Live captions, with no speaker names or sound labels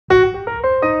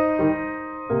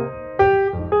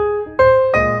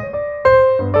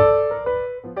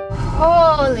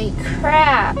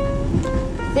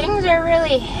are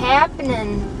really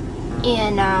happening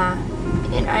in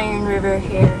Iron River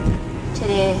here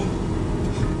today.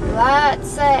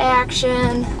 Lots of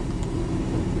action.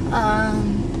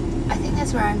 I think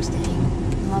that's where I'm staying.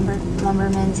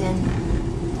 Lumberman's Inn.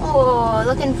 Oh,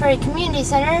 looking for a community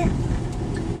center.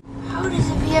 How does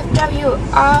a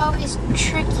VFW always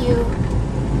trick you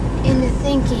into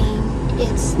thinking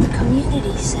it's the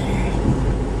community center?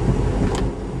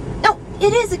 No,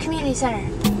 it is the community center.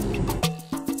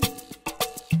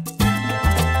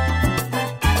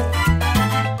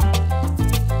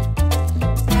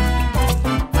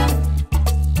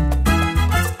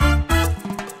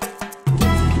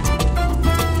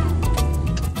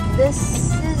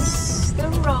 This is the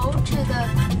road to the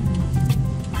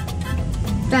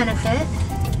benefit.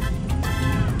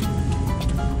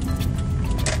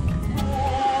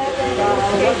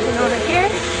 Okay, over here.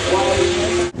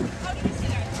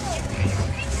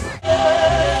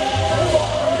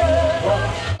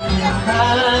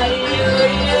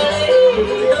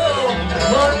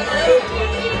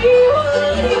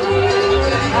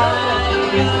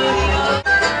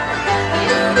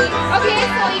 Okay,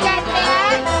 so you got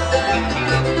that.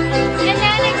 And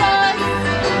then it goes,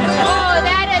 oh,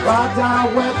 that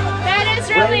is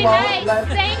really nice.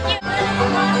 Thank you.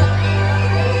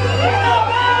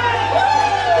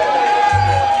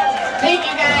 Thank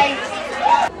you, guys.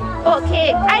 Okay,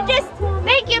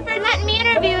 thank you for letting me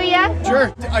interview you.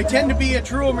 Sure, I tend to be a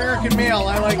true American male.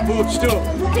 I like boobs too.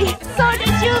 So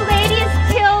did you ladies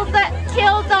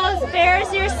kill those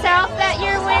bears yourself that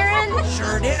you're wearing?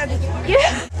 Sure did.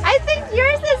 I think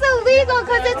yours is illegal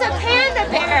because it's a panda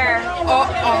bear.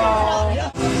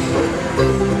 Uh-oh.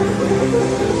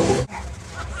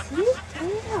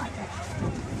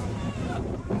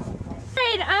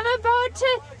 Alright, I'm about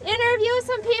to interview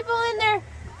some people in their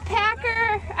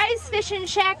Packer ice fishing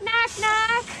shack. Knock,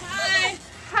 knock. Hi.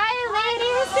 Hi,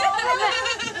 ladies.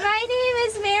 My name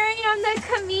is Mary. I'm the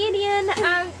comedian.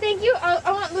 Thank you.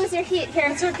 I won't lose your heat here.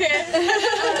 It's okay.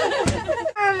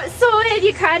 So have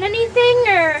you caught anything,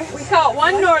 or? We caught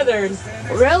one northern.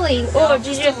 Really? Oh, did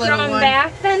just you a throw little them one.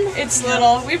 back then? It's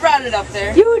little. We brought it up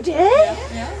there. You did?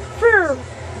 Yeah. For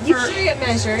you Get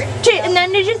measured. and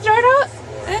then did you throw it out?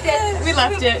 We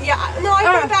left it. Yeah, no, I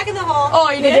put it back in the hole. Oh,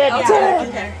 you did? did? Okay. Yeah.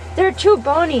 Okay. They're too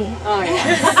bony. Oh,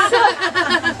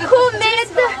 yeah. Who made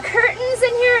the curtains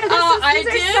in here? These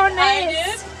are so nice. I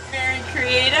did. Very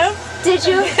creative. Did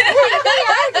you?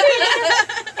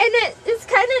 And it's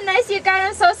kind of nice. You got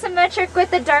them so symmetric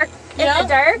with the dark in the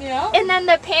dark. Yeah. And then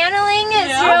the paneling is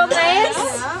real nice.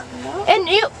 Yeah. And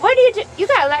what do you do? You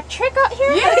got electric out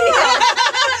here? Yeah.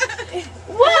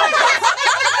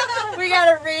 What? We got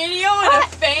a radio and a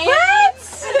fan. What?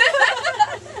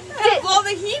 Blow the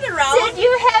heat around. Did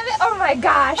you have it? Oh my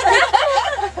gosh.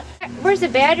 Where's the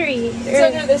battery? It's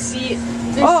under the seat.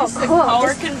 There's just a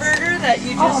power converter that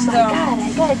you just oh my God,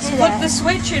 I gotta do flip that. the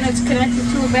switch and it's connected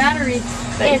to a battery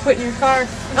that you put in your car.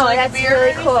 Oh, that's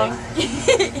really cool.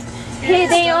 Hey,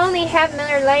 they only have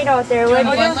Miller Lite out there. Bud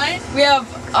What Light? We have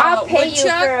I'll pay you for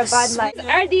a woodchucks. Bud Light.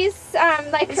 Are these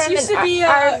like This from used to an be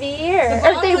RV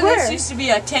or they This were? used to be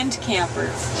a tent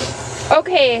camper.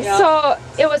 Okay, Yep. so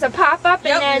it was a pop-up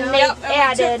and then they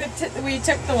added. We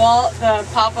took the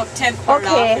pop-up tent part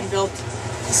off and built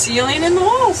the ceiling and the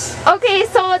walls. Okay,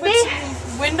 so Put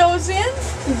some windows in.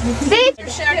 they There's a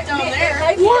shack down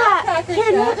there. yeah.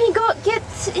 Here, let me go get.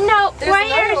 Now,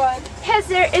 is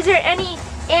there any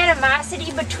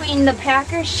animosity between the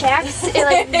Packers shacks?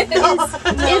 Like,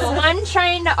 is one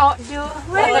trying to outdo?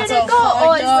 Where did it go?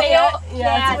 Oh, it's way over.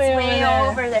 Yeah, it's way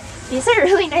over there. These are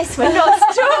really nice windows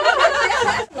too.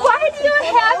 Why do you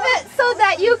have it so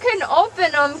that you can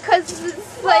open them? Because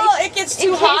it's like, well, it gets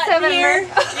too hot of in here.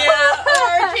 Yeah,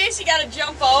 or in case you gotta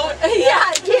jump out.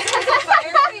 Yeah.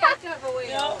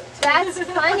 Yep. That's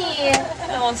funny.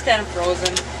 That one's kind of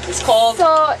frozen. It's cold.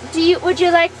 So, would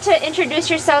you like to introduce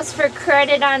yourselves for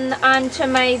credit onto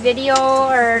my video,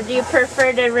 or do you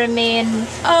prefer to remain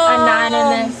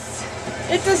anonymous?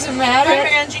 It doesn't matter.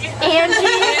 Angie.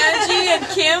 Angie and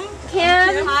Kim.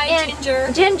 Hi, and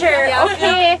Ginger. Ginger.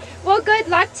 Okay. Well, good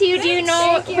luck to you. Do you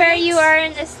know where you are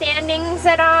in the standings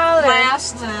at all? Or?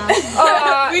 Last.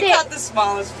 We caught the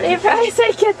smallest fish. They probably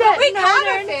said get that. We caught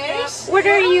a fish. What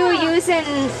are you using?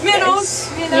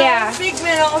 Minnows. Yeah. Big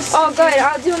minnows. Oh, good.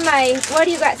 I'll do my. What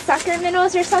do you got? Sucker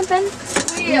minnows or something?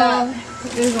 Yeah.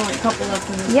 There's only a couple left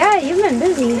in there. Yeah, you've been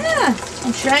busy. Yeah.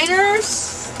 Some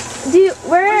shiners.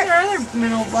 Where? Our other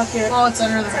mineral bucket. Oh, it's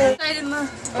under the.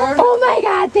 Oh my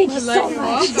God! Thank you so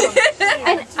much.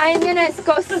 And I'm gonna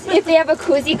go if they have a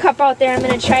koozie cup out there. I'm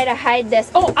gonna try to hide this.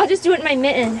 Oh, I'll just do it in my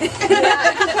mitten.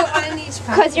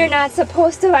 Because you're not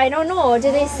supposed to. I don't know.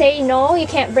 Do they say no? You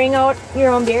can't bring out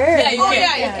your own beer? Yeah, you can.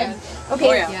 Yeah, you can. Okay.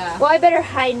 Oh, yeah. Well, I better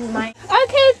hide mine.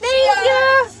 Okay, thank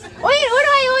you. Wait, what do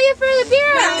I owe you for the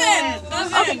beer?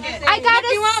 Nothing. I got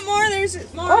If you it. want more, there's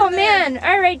more. Oh man!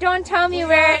 All right, don't tell me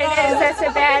where it is. That's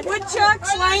so bad.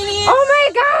 Woodchucks, lining. Oh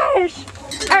my gosh!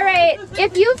 All right,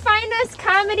 if you find this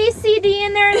comedy CD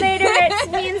in there later, it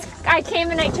means I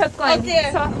came and I took one. Okay.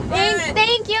 So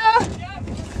thank you.